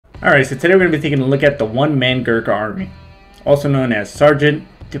Alright, so today we're going to be taking a look at the one-man Gurkha army, also known as Sergeant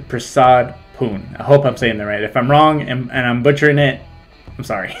Dipprasad Poon. I hope I'm saying that right. If I'm wrong and I'm butchering it, I'm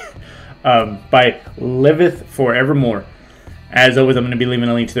sorry. By Liveth For Evermore. As always, I'm going to be leaving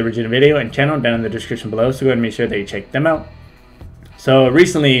a link to the original video and channel down in the description below, so go ahead and make sure that you check them out. So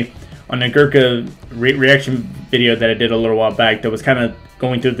recently, on the Gurkha reaction video that I did a little while back, that was kind of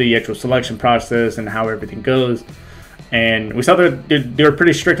going through the actual selection process and how everything goes. And we saw that they were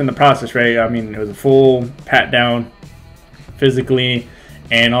pretty strict in the process, right? I mean, it was a full pat down physically,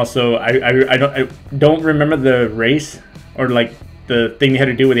 and also I don't remember the race or like the thing they had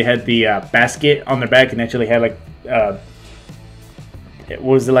to do where they had the basket on their back and actually had like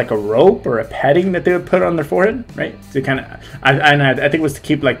was it like a rope or a padding that they would put on their forehead, right? To kind of I think it was to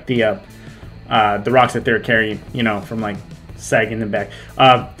keep like the rocks that they were carrying, you know, from like sagging them back.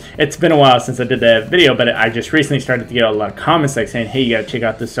 It's been a while since I did that video, but I just recently started to get a lot of comments like saying, hey, you gotta check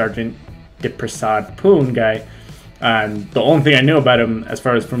out this Sergeant Dipprasad Poon guy. The only thing I knew about him, as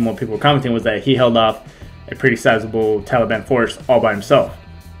far as from what people were commenting, was that he held off a pretty sizable Taliban force all by himself.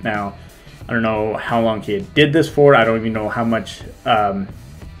 Now, I don't know how long he did this for. I don't even know how much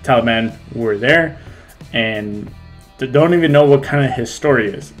Taliban were there, and don't even know what kind of his story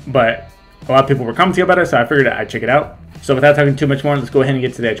is. But a lot of people were commenting about it, so I figured I'd check it out. So without talking too much more, let's go ahead and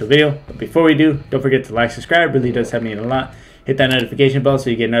get to the actual video. But before we do, don't forget to like, subscribe. It really does help me a lot. Hit that notification bell so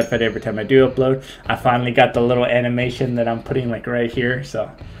you get notified every time I do upload. I finally got the little animation that I'm putting like right here,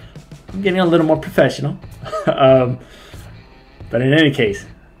 so I'm getting a little more professional. But in any case,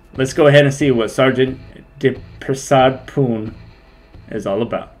 let's go ahead and see what Sergeant Dipprasad Poon is all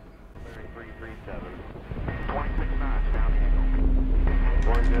about.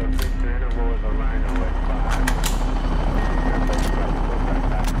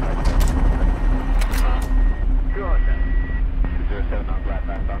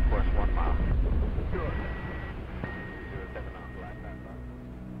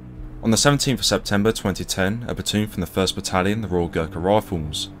 On the 17th of September 2010, a platoon from the 1st Battalion, the Royal Gurkha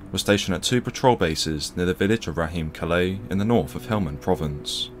Rifles, was stationed at 2 patrol bases near the village of Rahim Kalay in the north of Helmand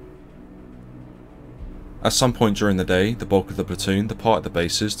Province. At some point during the day, the bulk of the platoon departed the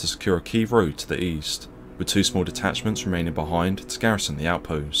bases to secure a key road to the east, with 2 small detachments remaining behind to garrison the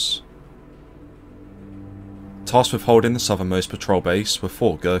outposts. Tasked with holding the southernmost patrol base were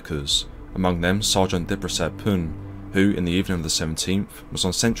 4 Gurkhas, among them Sergeant Dipprasad Poon, who, in the evening of the 17th, was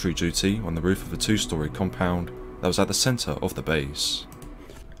on sentry duty on the roof of a 2-story compound that was at the centre of the base.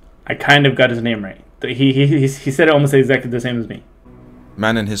 I kind of got his name right. He said it almost exactly the same as me.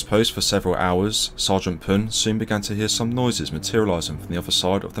 Manning his post for several hours, Sergeant Poon soon began to hear some noises materialising from the other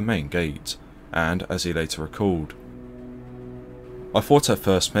side of the main gate, and, as he later recalled, I thought at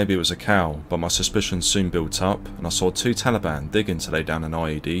first maybe it was a cow, but my suspicions soon built up, and I saw 2 Taliban digging to lay down an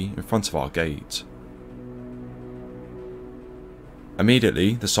IED in front of our gate.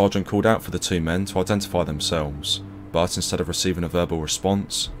 Immediately, the sergeant called out for the 2 men to identify themselves, but instead of receiving a verbal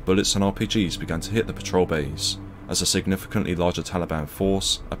response, bullets and RPGs began to hit the patrol base, as a significantly larger Taliban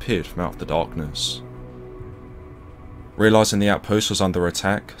force appeared from out of the darkness. Realising the outpost was under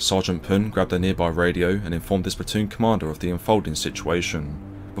attack, Sergeant Poon grabbed a nearby radio and informed his platoon commander of the unfolding situation,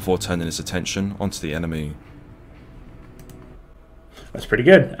 before turning his attention onto the enemy. That's pretty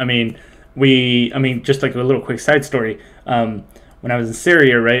good. I mean, just like a little quick side story. When I was in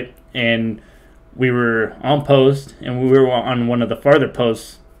Syria, right, and we were on post, and we were on one of the farther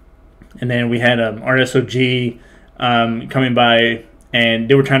posts, and then we had our SOG coming by, and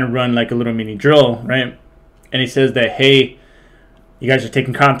they were trying to run like a little mini drill, right? And he says that, hey, you guys are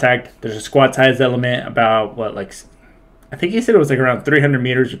taking contact. There's a squad size element about, what, like, I think he said it was like around 300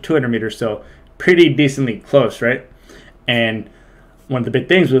 meters or 200 meters, so pretty decently close, right? And one of the big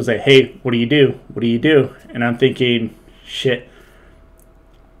things was like, hey, what do you do? What do you do? And I'm thinking, shit,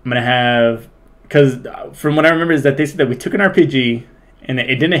 I'm going to have, because from what I remember is that they said that we took an RPG and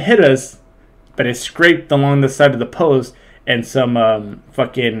it didn't hit us, but it scraped along the side of the post, and some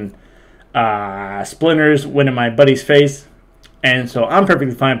fucking splinters went in my buddy's face. And so I'm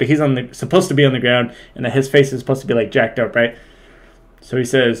perfectly fine, but he's supposed to be on the ground, and that his face is supposed to be like jacked up, right? So he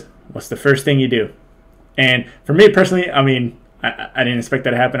says, what's the first thing you do? And for me personally, I mean, I didn't expect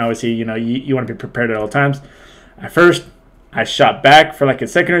that to happen. Obviously, you know, you want to be prepared at all times. At first, I shot back for like a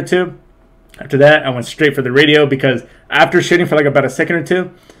second or two. After that, I went straight for the radio, because after shooting for like about a second or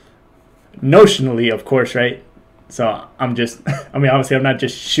two, notionally, of course, right? So I'm just, I mean, obviously I'm not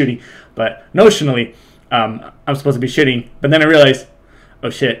just shooting, but notionally, I'm supposed to be shooting. But then I realized, oh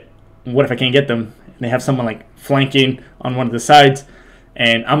shit, what if I can't get them? And they have someone like flanking on one of the sides,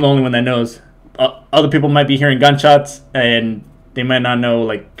 and I'm the only one that knows. Other people might be hearing gunshots, and They might not know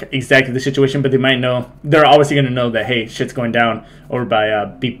like exactly the situation, but they might know. They're obviously going to know that, hey, shit's going down over by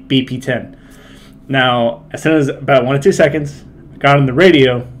BP10. Now, as soon as about 1 or 2 seconds, I got on the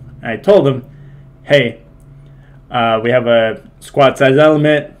radio. And I told them, hey, we have a squad size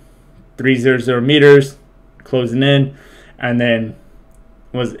element, 300 meters, closing in, and then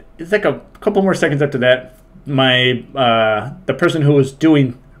it's like a couple more seconds after that, my the person who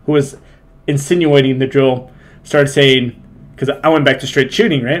was insinuating the drill started saying, because I went back to straight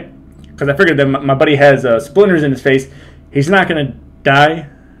shooting, right? Because I figured that my buddy has splinters in his face. He's not gonna die,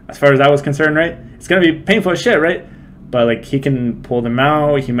 as far as I was concerned, right? It's gonna be painful as shit, right? But like he can pull them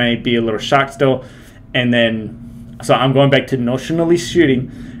out. He might be a little shocked still, and then so I'm going back to notionally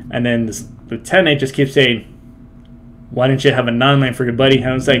shooting, and then this lieutenant just keeps saying, "Why didn't you have a 9-lane for your buddy?" And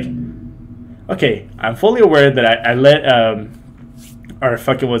I was like, okay, I'm fully aware that I let or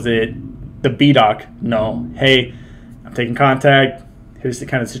fucking was it the B-Doc know, hey, I'm taking contact, here's the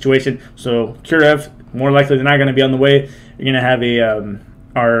kind of situation. So Kurev, more likely than not going to be on the way. You're going to have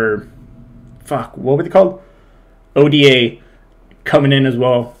what were they called? ODA coming in as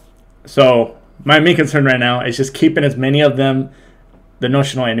well. So my main concern right now is just keeping as many of them, the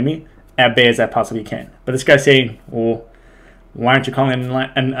notional enemy, at bay as I possibly can. But this guy's saying, well, why aren't you calling a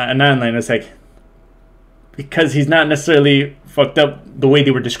 9-lane? It's like, because he's not necessarily fucked up the way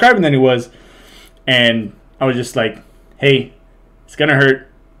they were describing that he was. And I was just like, hey, it's going to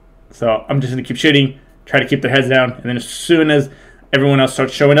hurt. So I'm just going to keep shooting, try to keep their heads down. And then as soon as everyone else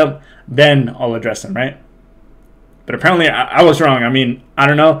starts showing up, then I'll address them, right? But apparently I was wrong. I mean, I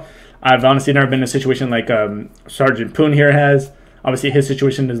don't know. I've honestly never been in a situation like Sergeant Poon here has. Obviously, his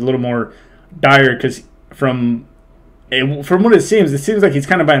situation is a little more dire because from what it seems like he's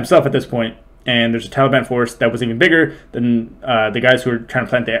kind of by himself at this point. And there's a Taliban force that was even bigger than the guys who were trying to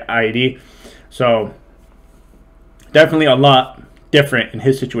plant the IED. So definitely a lot different in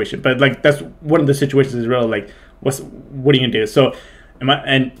his situation. But like that's one of the situations as well. Like, what are you gonna do? So,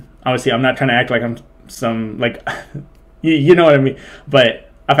 and obviously I'm not trying to act like I'm some like you know what I mean.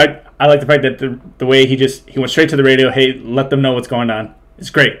 But I like the fact that the way he went straight to the radio. Hey, let them know what's going on. It's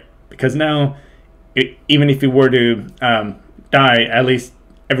great because now even if he were to die, at least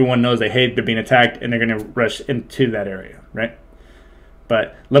everyone knows that, hey, they're being attacked and they're going to rush into that area, right?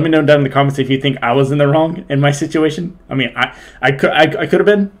 But let me know down in the comments if you think I was in the wrong in my situation. I mean, I could have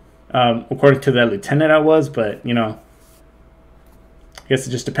been, according to that lieutenant I was, but, you know, I guess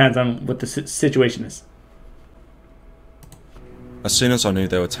it just depends on what the situation is. As soon as I knew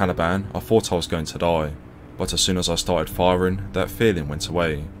they were Taliban, I thought I was going to die, but as soon as I started firing, that feeling went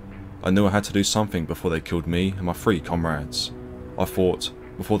away. I knew I had to do something before they killed me and my 3 comrades. I thought,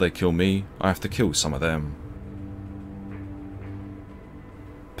 before they kill me, I have to kill some of them.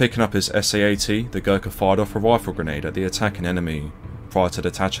 Picking up his SA-80, the Gurkha fired off a rifle grenade at the attacking enemy, prior to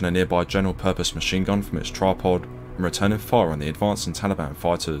detaching a nearby general purpose machine gun from its tripod and returning fire on the advancing Taliban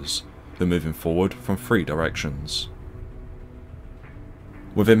fighters, who were moving forward from 3 directions.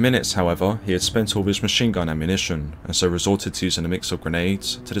 Within minutes, however, he had spent all of his machine gun ammunition, and so resorted to using a mix of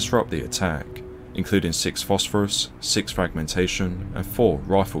grenades to disrupt the attack, including 6 phosphorus, 6 fragmentation, and 4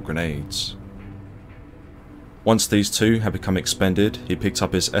 rifle grenades. Once these 2 had become expended, he picked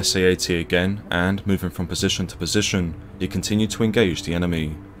up his SA-80 again and, moving from position to position, he continued to engage the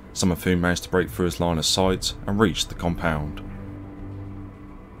enemy, some of whom managed to break through his line of sight and reach the compound.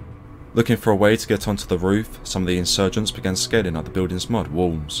 Looking for a way to get onto the roof, some of the insurgents began scaling up the building's mud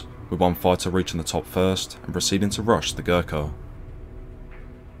walls, with one fighter reaching the top first and proceeding to rush the Gurkha.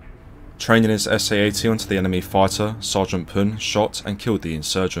 Training his SA-80 onto the enemy fighter, Sergeant Poon shot and killed the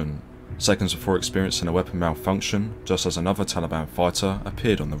insurgent, seconds before experiencing a weapon malfunction just as another Taliban fighter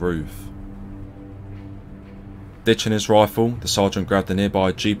appeared on the roof. Ditching his rifle, the sergeant grabbed the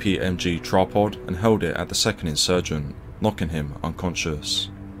nearby GPMG tripod and hurled it at the second insurgent, knocking him unconscious.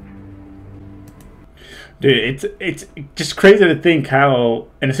 Dude, it's just crazy to think how,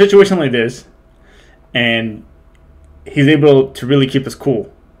 in a situation like this, and he's able to really keep us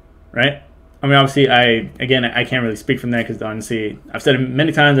cool, right? I mean, obviously, I can't really speak from that because, honestly, I've said it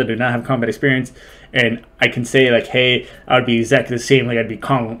many times, I do not have combat experience, and I can say, like, hey, I would be exactly the same, like, I'd be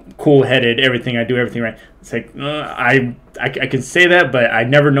calm, cool-headed, everything, I do everything right. It's like, I can say that, but I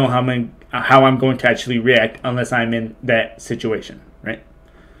never know how I'm going to actually react unless I'm in that situation, right?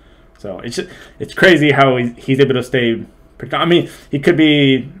 So it's crazy how he's able to stay. I mean,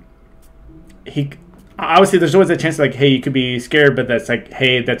 obviously there's always a chance like, hey, you could be scared, but that's like,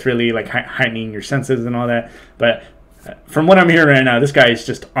 hey, that's really like heightening your senses and all that. But from what I'm hearing right now, this guy is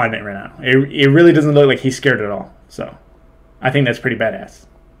just on it right now. It really doesn't look like he's scared at all. So I think that's pretty badass.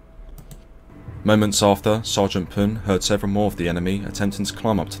 Moments after, Sergeant Pun heard several more of the enemy attempting to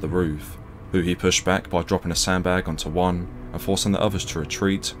climb up to the roof, who he pushed back by dropping a sandbag onto one and forcing the others to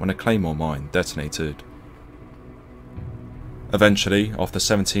retreat when a claymore mine detonated. Eventually, after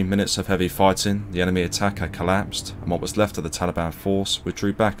 17 minutes of heavy fighting, the enemy attack had collapsed and what was left of the Taliban force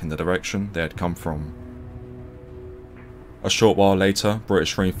withdrew back in the direction they had come from. A short while later,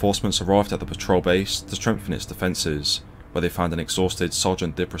 British reinforcements arrived at the patrol base to strengthen its defences, where they found an exhausted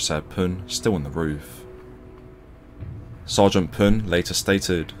Sergeant Dipprasad Pun still on the roof. Sergeant Pun later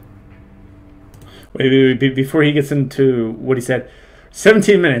stated, Wait, before he gets into what he said,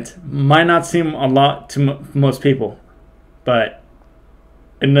 17 minutes might not seem a lot to most people, but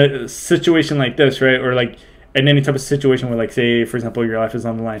in a situation like this, right, or like in any type of situation where, like, say, for example, your life is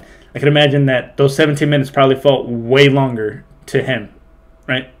on the line, I can imagine that those 17 minutes probably felt way longer to him,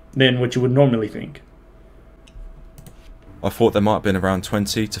 right, than what you would normally think. I thought there might have been around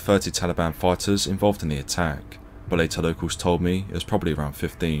 20 to 30 Taliban fighters involved in the attack, but later locals told me it was probably around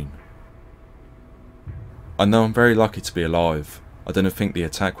 15. I know I'm very lucky to be alive. I didn't think the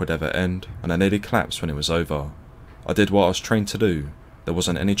attack would ever end, and I nearly collapsed when it was over. I did what I was trained to do. There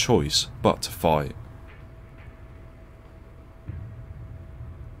wasn't any choice but to fight.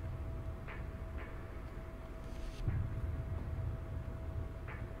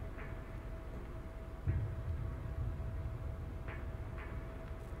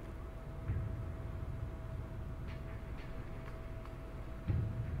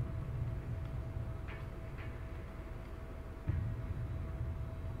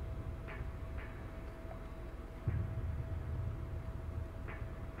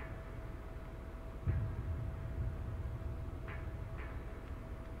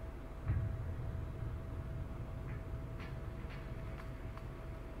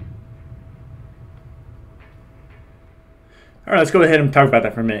 All right, let's go ahead and talk about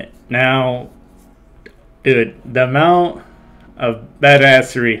that for a minute. Now, dude, the amount of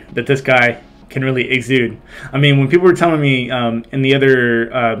badassery that this guy can really exude. I mean, when people were telling me in the other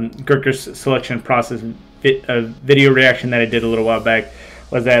Gurkha selection process video reaction that I did a little while back,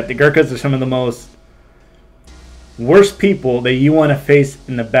 was that the Gurkhas are some of the most worst people that you want to face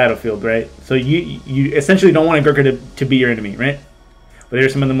in the battlefield, right? So you essentially don't want a Gurkha to be your enemy, right? But they're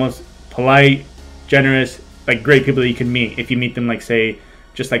some of the most polite, generous, like, great people that you can meet if you meet them, like, say,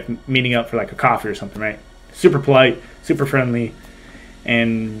 just like meeting up for like a coffee or something, right? Super polite, super friendly,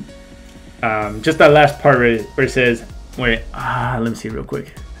 and just that last part where it says, let me see real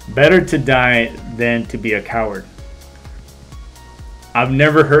quick. Better to die than to be a coward. I've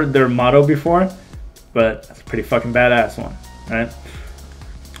never heard their motto before, but that's a pretty fucking badass one, right?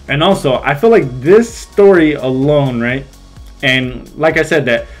 And also, I feel like this story alone, right? And like I said,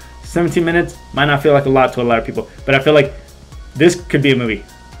 that 17 minutes might not feel like a lot to a lot of people, but I feel like this could be a movie,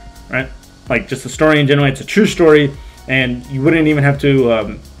 right? Like, just the story in general, it's a true story, and you wouldn't even have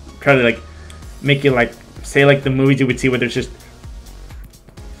to try to, like, make it like, say, like the movies you would see where there's just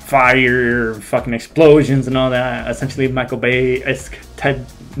fire, fucking explosions and all that, essentially Michael Bay-esque type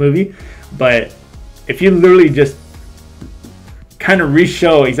movie. But if you literally just kind of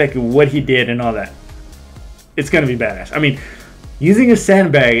re-show exactly what he did and all that, it's gonna be badass. I mean, using a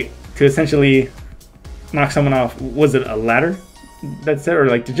sandbag to essentially knock someone off, was it a ladder that's there, or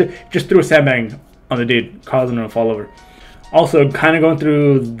like to just threw a sandbag on the dude, causing him to fall over. Also, kind of going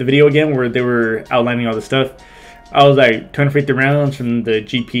through the video again where they were outlining all the stuff, I was like, 250 rounds from the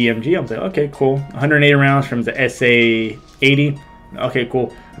GPMG. I was like, okay, cool. 180 rounds from the SA-80. Okay,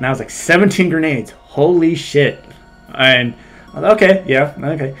 cool. And I was like, 17 grenades. Holy shit. And I was like, okay, yeah,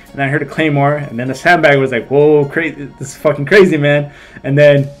 okay. And then I heard a claymore, and then the sandbag was like, whoa, crazy, this is fucking crazy, man. And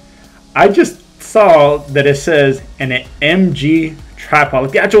then I just saw that it says an MG tripod,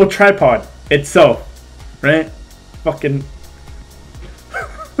 like the actual tripod itself, right? Fucking,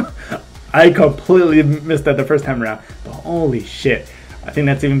 I completely missed that the first time around. But holy shit, I think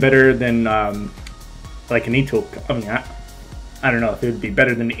that's even better than like an E-tool. I mean, I don't know if it would be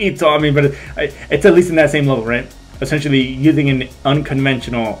better than the E-tool. I mean, but it's at least in that same level, right? Essentially using an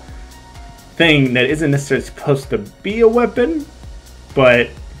unconventional thing that isn't necessarily supposed to be a weapon, but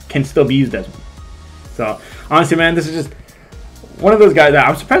can still be used as one. So honestly, man, this is just one of those guys that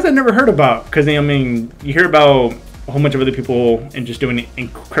I'm surprised I never heard about, because I mean, you hear about a whole bunch of other people and just doing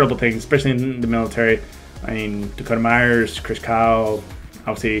incredible things, especially in the military. I mean, Dakota Myers, Chris Kyle,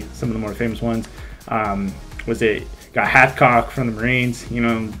 obviously some of the more famous ones. Was it got Hathcock from the Marines? You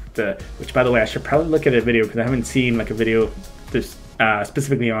know, which, by the way, I should probably look at a video because I haven't seen like a video this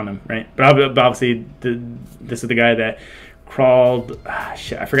specifically on him, right? But obviously, this is the guy that crawled.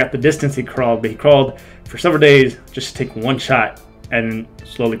 Shit, I forgot the distance he crawled, but he crawled for several days just to take one shot and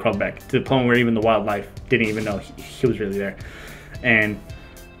slowly crawled back to the point where even the wildlife didn't even know he was really there.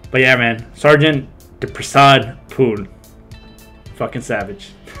 But yeah, man, Sergeant Dipprasad Pool, fucking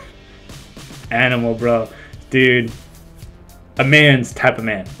savage, animal, bro, dude, a man's type of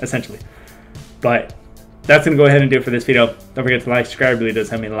man, essentially. But that's gonna go ahead and do it for this video. Don't forget to like, subscribe, it really does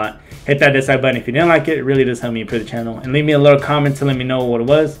help me a lot. Hit that dislike button if you didn't like it. It really does help me improve the channel. And leave me a little comment to let me know what it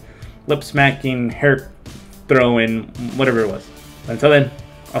was. Lip smacking, hair throwing, whatever it was. But until then,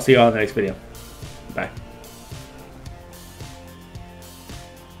 I'll see you all in the next video. Bye.